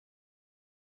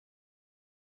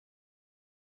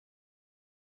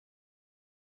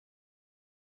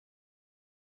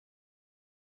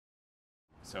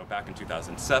So back in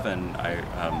 2007,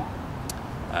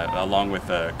 along with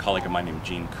a colleague of mine named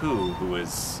Jean Koo, who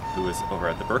was over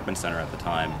at the Berkman Center at the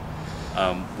time,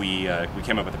 we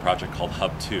came up with a project called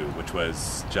Hub 2, which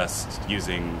was just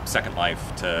using Second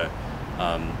Life to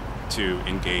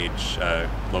engage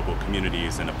local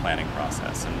communities in a planning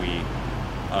process,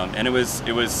 and it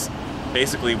was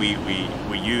basically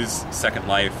we use Second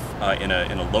Life in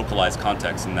a localized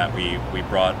context, in that we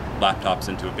brought laptops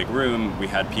into a big room. We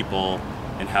had people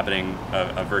inhabiting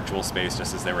a virtual space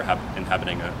just as they were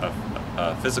inhabiting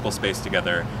a physical space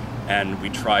together, and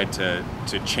we tried to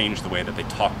change the way that they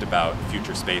talked about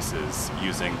future spaces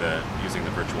using the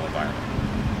virtual environment.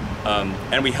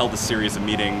 And we held a series of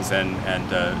meetings, and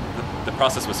the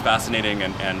process was fascinating,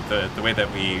 and the way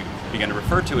that we began to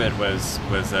refer to it was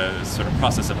a sort of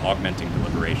process of augmenting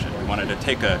deliberation. We wanted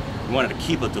to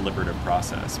keep a deliberative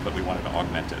process, but we wanted to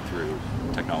augment it through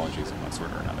technologies of one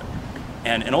sort or another.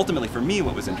 And ultimately, for me,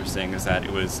 what was interesting is that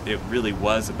it really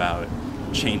was about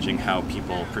changing how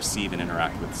people perceive and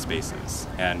interact with spaces,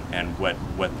 and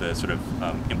what the sort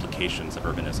of implications of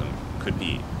urbanism could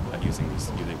be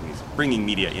bringing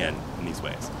media in these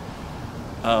ways.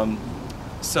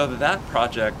 So that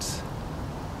project,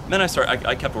 then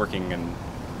I kept working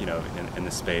in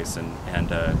this space, and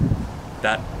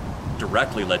that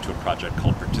directly led to a project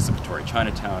called Participatory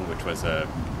Chinatown,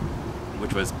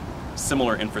 which was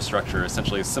similar infrastructure,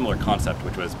 essentially a similar concept,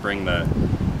 which was bring a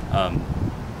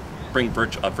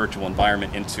virtual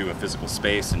environment into a physical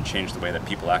space and change the way that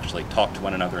people actually talk to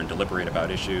one another and deliberate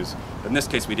about issues. But in this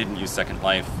case, we didn't use Second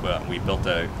Life. We built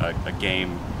a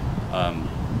game.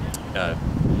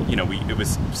 It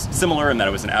was similar in that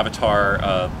it was an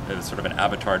avatar. It was sort of an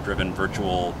avatar-driven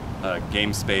virtual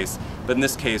game space. But in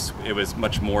this case, it was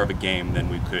much more of a game than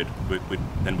we could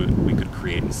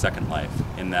create in Second Life.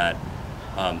 In that,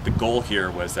 the goal here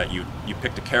was that you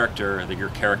picked a character, that your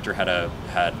character had a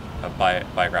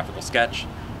biographical sketch,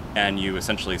 and you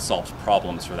essentially solved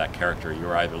problems for that character. You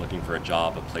were either looking for a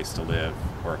job, a place to live,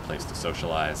 or a place to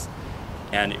socialize.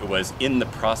 And it was in the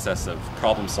process of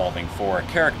problem solving for a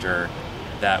character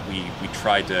that we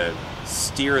tried to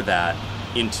steer that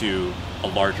into a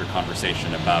larger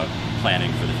conversation about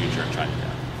planning for the future of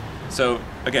Chinatown. So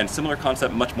again, similar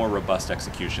concept, much more robust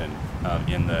execution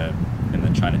in the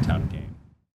Chinatown game.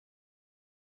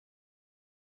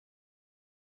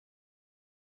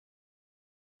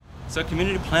 So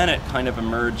Community PlanIT kind of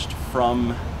emerged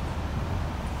from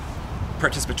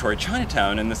Participatory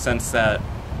Chinatown, in the sense that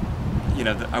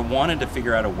I wanted to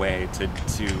figure out a way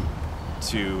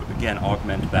to again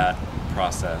augment that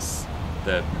process,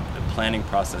 the planning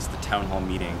process, the town hall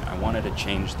meeting. I wanted to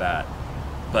change that,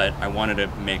 but I wanted to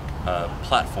make a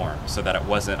platform so that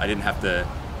I didn't have to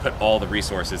put all the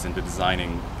resources into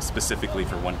designing specifically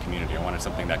for one community. I wanted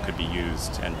something that could be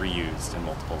used and reused in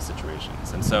multiple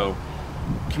situations. And so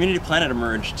Community PlanIT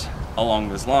emerged along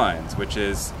those lines, which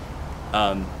is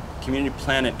Community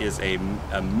PlanIT is a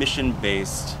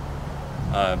mission-based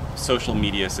social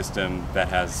media system that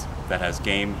has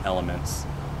game elements,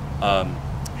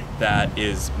 that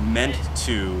is meant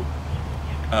to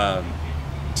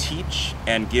teach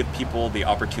and give people the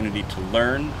opportunity to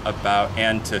learn about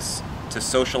and to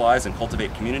socialize and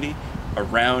cultivate community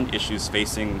around issues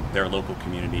facing their local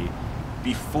community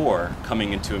before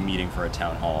coming into a meeting for a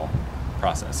town hall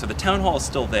process. So the town hall is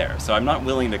still there. So I'm not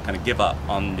willing to kind of give up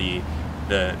on the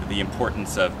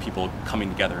importance of people coming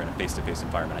together in a face-to-face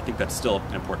environment. I think that's still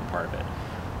an important part of it.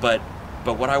 But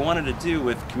what I wanted to do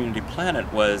with Community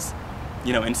PlanIT was,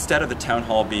 instead of the town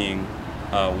hall being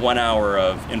 1 hour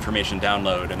of information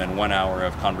download and then 1 hour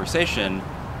of conversation,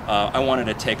 I wanted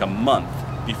to take a month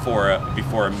before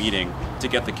a meeting to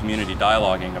get the community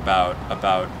dialoguing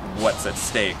about what's at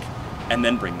stake, and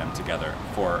then bring them together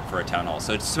for a town hall.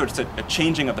 So it's a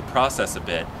changing of the process a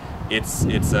bit. It's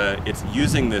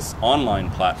using this online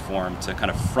platform to kind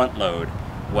of front load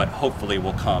what hopefully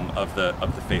will come of the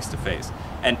face-to-face.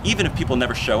 And even if people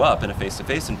never show up in a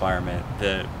face-to-face environment,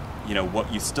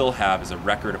 what you still have is a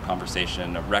record of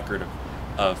conversation, a record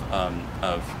of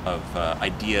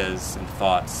ideas and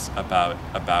thoughts about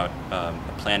a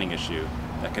planning issue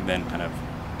that can then kind of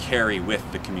carry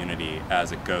with the community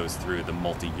as it goes through the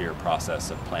multi-year process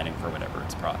of planning for whatever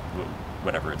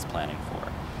it's planning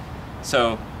for.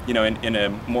 So, in a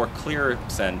more clear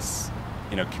sense,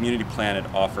 Community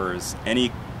PlanIT offers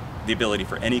the ability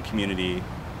for any community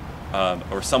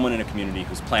or someone in a community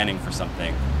who's planning for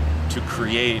something to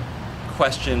create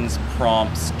questions,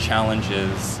 prompts,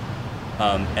 challenges,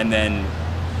 and then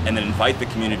invite the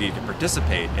community to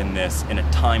participate in this in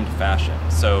a timed fashion.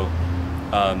 So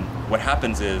what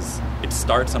happens is, it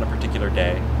starts on a particular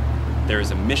day.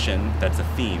 There's a mission that's a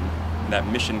theme, that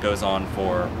mission goes on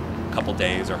for a couple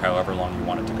days or however long you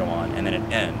want it to go on, and then it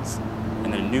ends,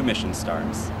 and then a new mission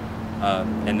starts,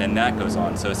 and then that goes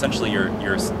on. So essentially,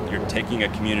 you're taking a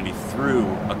community through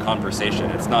a conversation.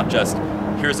 It's not just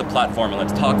here's a platform and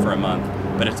let's talk for a month,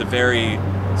 but it's a very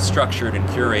structured and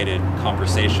curated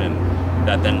conversation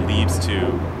that then leads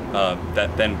to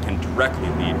that then can directly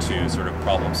lead to sort of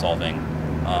problem solving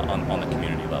on the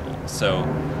community level. So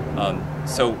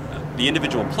so the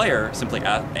individual player simply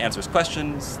answers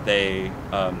questions. They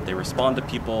respond to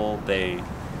people. They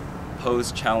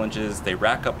pose challenges. They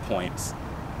rack up points,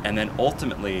 and then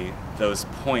ultimately those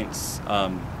points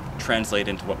translate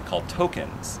into what we call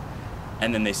tokens,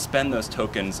 and then they spend those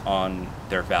tokens on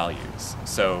their values.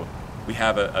 So we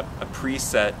have a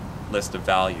preset list of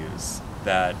values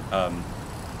that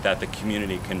that the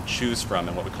community can choose from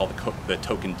in what we call the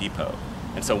token depot.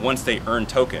 And so once they earn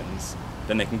tokens,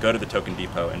 then they can go to the token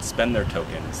depot and spend their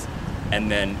tokens,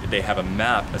 and then they have a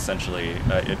map, essentially.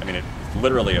 It's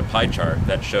literally a pie chart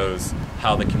that shows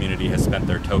how the community has spent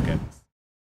their tokens.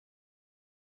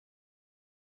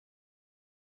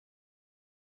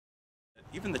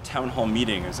 Even the town hall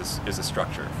meeting is a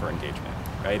structure for engagement,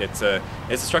 right? It's a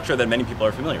structure that many people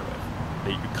are familiar with.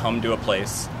 That you come to a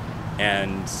place,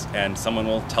 and someone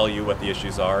will tell you what the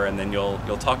issues are, and then you'll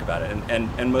talk about it.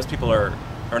 And most people are,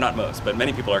 or not most, but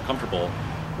many people are comfortable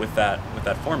with that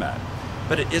format.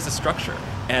 But it is a structure,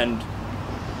 and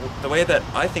the way that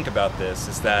I think about this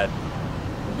is that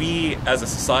we as a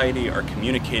society are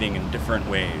communicating in different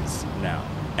ways now,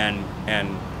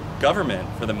 and government,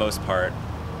 for the most part,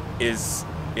 is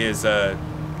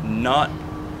not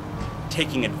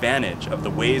taking advantage of the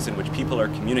ways in which people are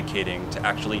communicating to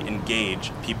actually engage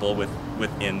people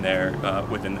within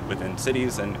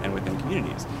cities and within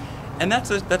communities, and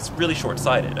that's really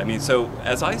short-sighted. I mean, so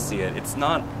as I see it,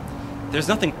 there's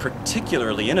nothing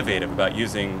particularly innovative about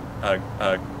using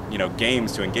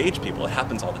games to engage people. It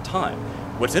happens all the time.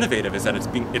 What's innovative is that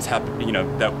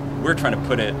that we're trying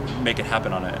to make it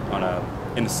happen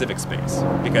in the civic space,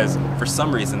 because for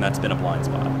some reason that's been a blind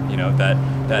spot.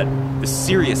 That the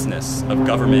seriousness of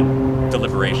government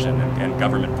deliberation and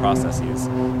government processes,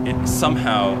 it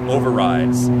somehow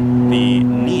overrides the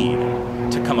need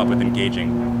to come up with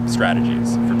engaging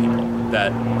strategies for people.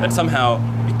 That somehow,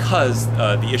 because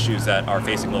the issues that are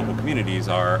facing local communities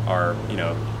are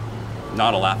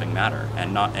not a laughing matter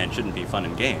and shouldn't be fun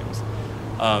and games,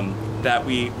 that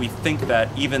we think that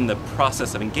even the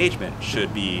process of engagement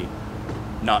should be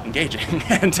not engaging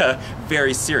and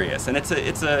very serious. And it's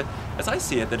a as I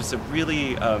see it, that it's a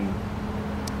really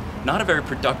not a very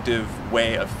productive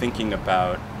way of thinking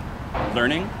about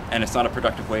learning, and it's not a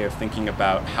productive way of thinking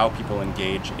about how people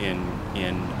engage in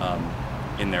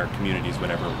their communities,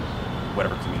 whatever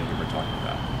community we're talking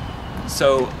about.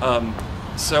 So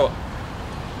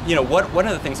one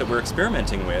of the things that we're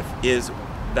experimenting with is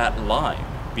that line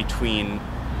between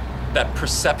that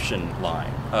perception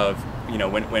line of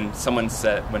when someone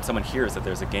hears that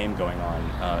there's a game going on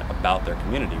about their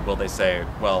community, will they say,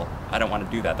 well, I don't want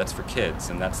to do that, that's for kids,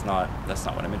 and that's not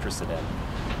what I'm interested in,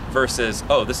 versus,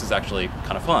 oh, this is actually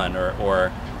kind of fun,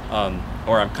 or I'm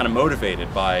kind of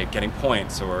motivated by getting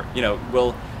points, or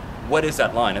what is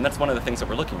that line? And that's one of the things that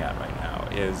we're looking at right now,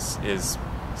 is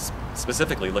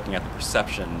specifically looking at the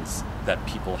perceptions that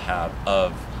people have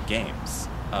of games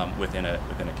within a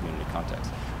community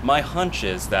context. My hunch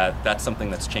is that that's something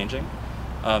that's changing,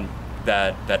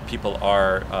 that people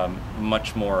are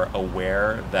much more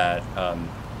aware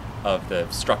of the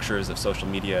structures of social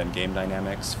media and game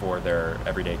dynamics for their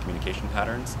everyday communication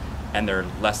patterns, and they're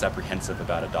less apprehensive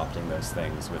about adopting those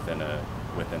things within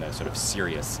a sort of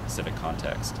serious civic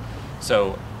context.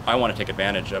 So I want to take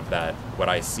advantage of that, what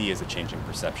I see as a changing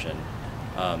perception,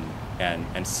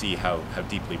 and see how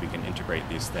deeply we can integrate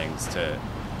these things to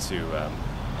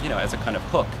as a kind of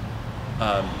hook,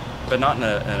 but not in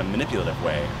a manipulative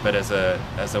way, but as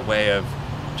a way of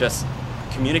just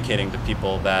communicating to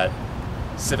people that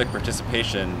civic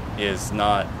participation is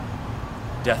not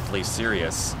deathly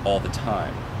serious all the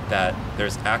time. That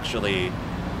there's actually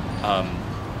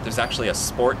a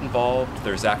sport involved.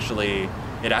 It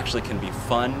actually can be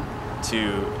fun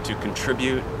to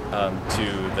contribute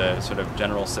to the sort of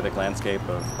general civic landscape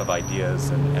of ideas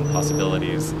and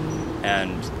possibilities,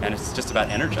 and it's just about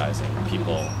energizing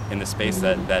people in the space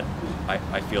that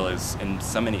I feel is, in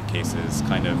so many cases,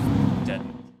 kind of dead.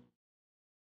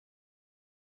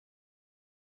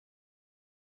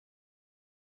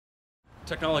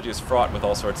 Technology is fraught with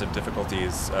all sorts of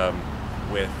difficulties.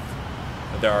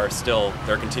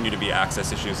 There continue to be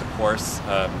access issues, of course,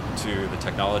 to the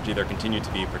technology. There continue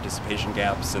to be participation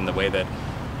gaps in the way that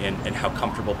in how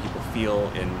comfortable people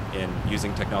feel in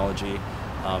using technology.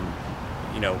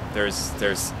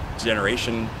 There's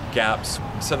generation gaps.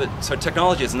 So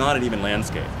technology is not an even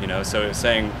landscape. So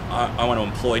saying I want to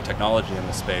employ technology in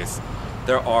this space,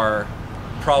 there are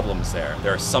problems there.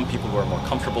 There are some people who are more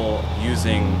comfortable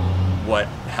using what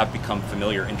have become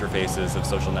familiar interfaces of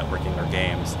social networking or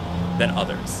games than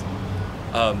others.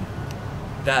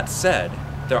 That said,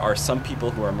 there are some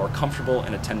people who are more comfortable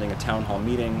in attending a town hall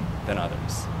meeting than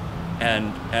others.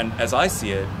 And as I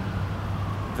see it,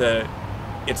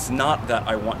 it's not that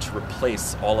I want to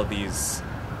replace all of these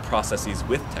processes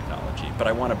with technology, but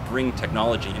I want to bring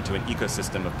technology into an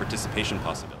ecosystem of participation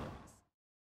possibilities.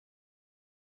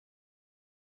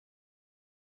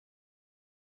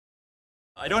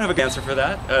 I don't have an answer for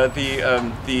that.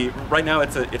 Right now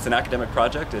it's an academic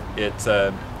project.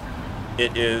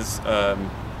 It is. I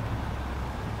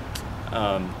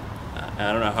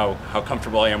don't know how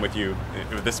comfortable I am with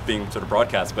this being sort of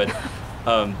broadcast, but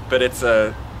it's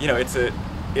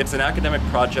an academic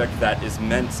project that is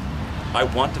meant. I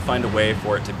want to find a way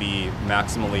for it to be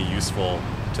maximally useful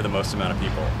to the most amount of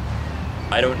people.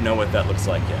 I don't know what that looks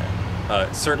like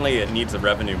yet. Certainly, it needs a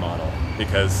revenue model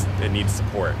because it needs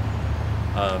support.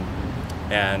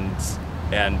 And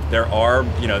there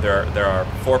are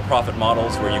for-profit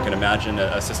models where you can imagine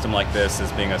a system like this as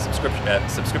being a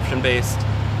subscription-based.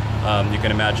 You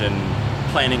can imagine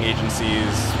planning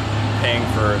agencies paying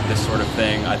for this sort of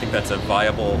thing. I think that's a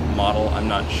viable model. I'm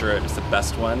not sure it's the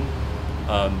best one.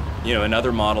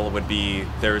 Another model would be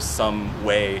there's some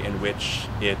way in which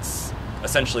it's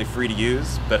essentially free to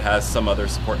use, but has some other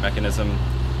support mechanism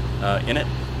in it.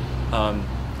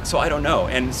 So I don't know,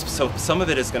 and so some of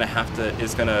it is going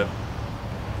to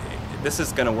this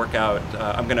is going to work out.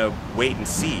 I'm going to wait and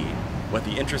see what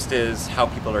the interest is, how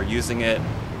people are using it,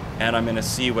 and I'm going to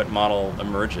see what model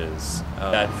emerges.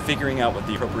 That figuring out what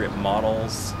the appropriate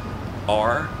models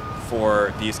are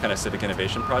for these kind of civic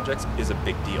innovation projects is a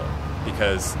big deal,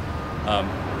 because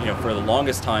for the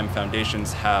longest time,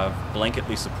 foundations have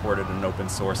blanketly supported an open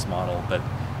source model, but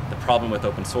the problem with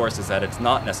open source is that it's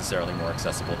not necessarily more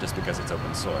accessible just because it's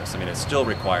open source. I mean, it still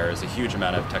requires a huge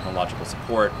amount of technological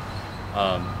support,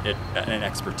 and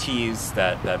expertise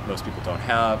that most people don't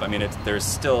have. I mean, there's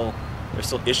still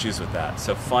issues with that.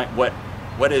 So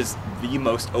what is the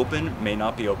most open may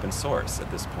not be open source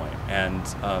at this point,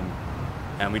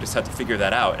 and we just have to figure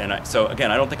that out. And so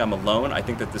again, I don't think I'm alone. I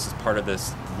think that this is part of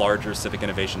this larger civic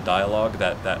innovation dialogue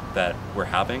that we're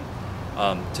having.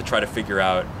 To try to figure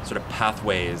out sort of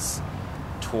pathways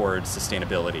towards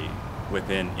sustainability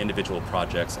within individual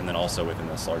projects and then also within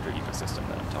this larger ecosystem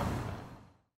that I'm talking about.